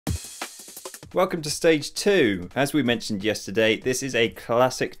Welcome to stage 2. As we mentioned yesterday, this is a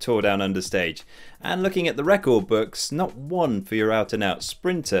classic Tour Down Under stage. And looking at the record books, not one for your out and out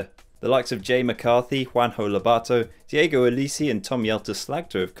sprinter. The likes of Jay McCarthy, Juanjo Lobato, Diego Ulissi and Tom-Jelte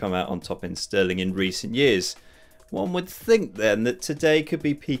Slagter have come out on top in Stirling in recent years. One would think then that today could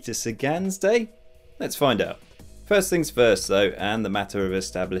be Peter Sagan's day? Let's find out. First things first though, and the matter of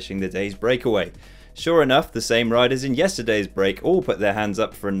establishing the day's breakaway. Sure enough, the same riders in yesterday's break all put their hands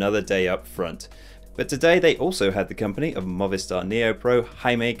up for another day up front. But today they also had the company of Movistar Neo-Pro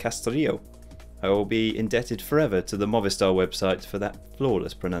Jaime Castrillo. I will be indebted forever to the Movistar website for that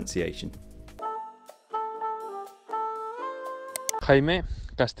flawless pronunciation. Jaime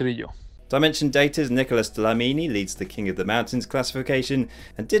Castrillo. Dimension Data's Nicholas Dlamini leads the King of the Mountains classification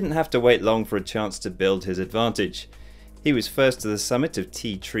and didn't have to wait long for a chance to build his advantage. He was first to the summit of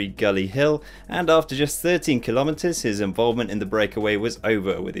Tea Tree Gully Hill, and after just 13 kilometers his involvement in the breakaway was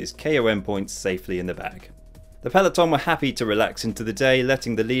over with his KOM points safely in the bag. The peloton were happy to relax into the day,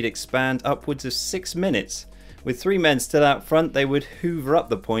 letting the lead expand upwards of 6 minutes. With 3 men still out front, they would hoover up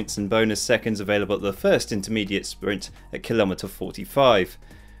the points and bonus seconds available at the first intermediate sprint at kilometre 45.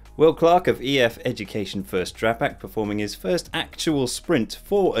 Will Clarke of EF Education First-Drapac performing his first actual sprint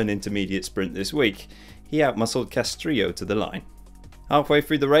for an intermediate sprint this week. He outmuscled Castrillo to the line. Halfway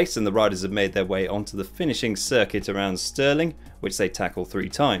through the race and the riders have made their way onto the finishing circuit around Stirling, which they tackle 3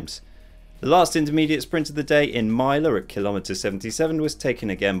 times. The last intermediate sprint of the day in Myler at kilometre 77 was taken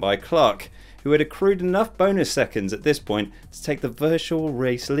again by Clarke, who had accrued enough bonus seconds at this point to take the virtual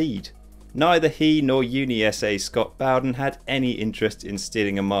race lead. Neither he nor Uni SA Scott Bowden had any interest in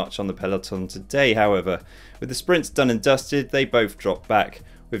stealing a march on the peloton today, however. With the sprints done and dusted, they both dropped back,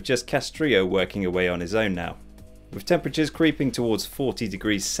 with just Castrillo working away on his own now. With temperatures creeping towards 40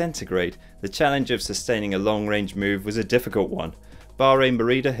 degrees centigrade, the challenge of sustaining a long-range move was a difficult one. Bahrain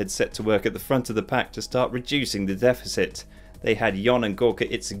Merida had set to work at the front of the pack to start reducing the deficit. They had Jon and Gorka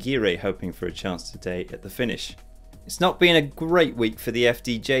Itsagirre hoping for a chance today at the finish. It's not been a great week for the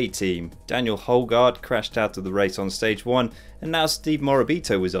FDJ team. Daniel Holgaard crashed out of the race on stage 1 and now Steve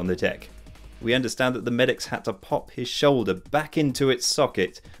Morabito was on the deck. We understand that the medics had to pop his shoulder back into its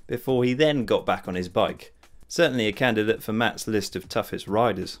socket before he then got back on his bike. Certainly a candidate for Matt's list of toughest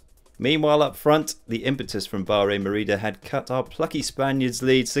riders. Meanwhile up front, the impetus from Bahrain Merida had cut our plucky Spaniards'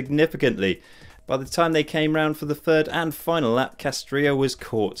 lead significantly. By the time they came round for the third and final lap, Castrillo was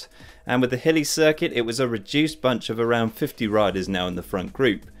caught, and with the hilly circuit it was a reduced bunch of around 50 riders now in the front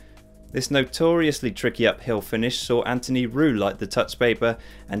group. This notoriously tricky uphill finish saw Anthony Roux light the touch paper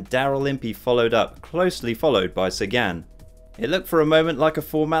and Daryl Impey followed up, closely followed by Sagan. It looked for a moment like a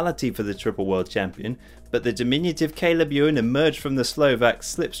formality for the triple world champion, but the diminutive Caleb Ewan emerged from the Slovak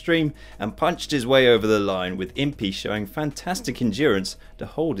slipstream and punched his way over the line, with Impey showing fantastic endurance to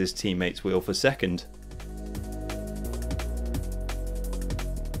hold his teammate's wheel for second.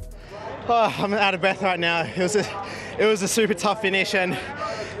 Oh, I'm out of breath right now. It was a super tough finish, and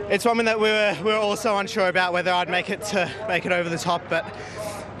it's one that we were also unsure about whether I'd make it over the top. But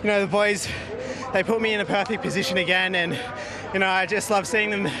you know, the boys, they put me in a perfect position again, and you know, I just love seeing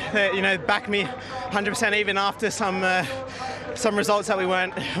them, you know, back me 100% even after some results that we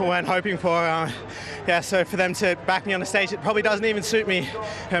weren't hoping for. Yeah, so for them to back me on the stage, it probably doesn't even suit me.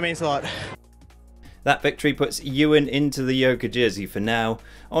 It means a lot. That victory puts Ewan into the Yoka jersey for now.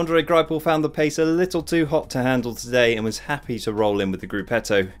 Andre Greipel found the pace a little too hot to handle today and was happy to roll in with the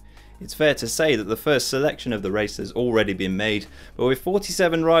gruppetto. It's fair to say that the first selection of the race has already been made, but with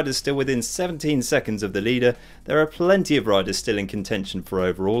 47 riders still within 17 seconds of the leader, there are plenty of riders still in contention for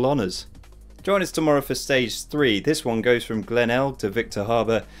overall honours. Join us tomorrow for stage 3. This one goes from Glenelg to Victor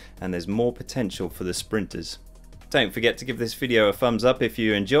Harbour, and there's more potential for the sprinters. Don't forget to give this video a thumbs up if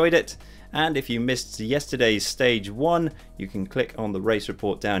you enjoyed it, and if you missed yesterday's stage 1, you can click on the race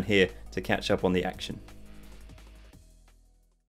report down here to catch up on the action.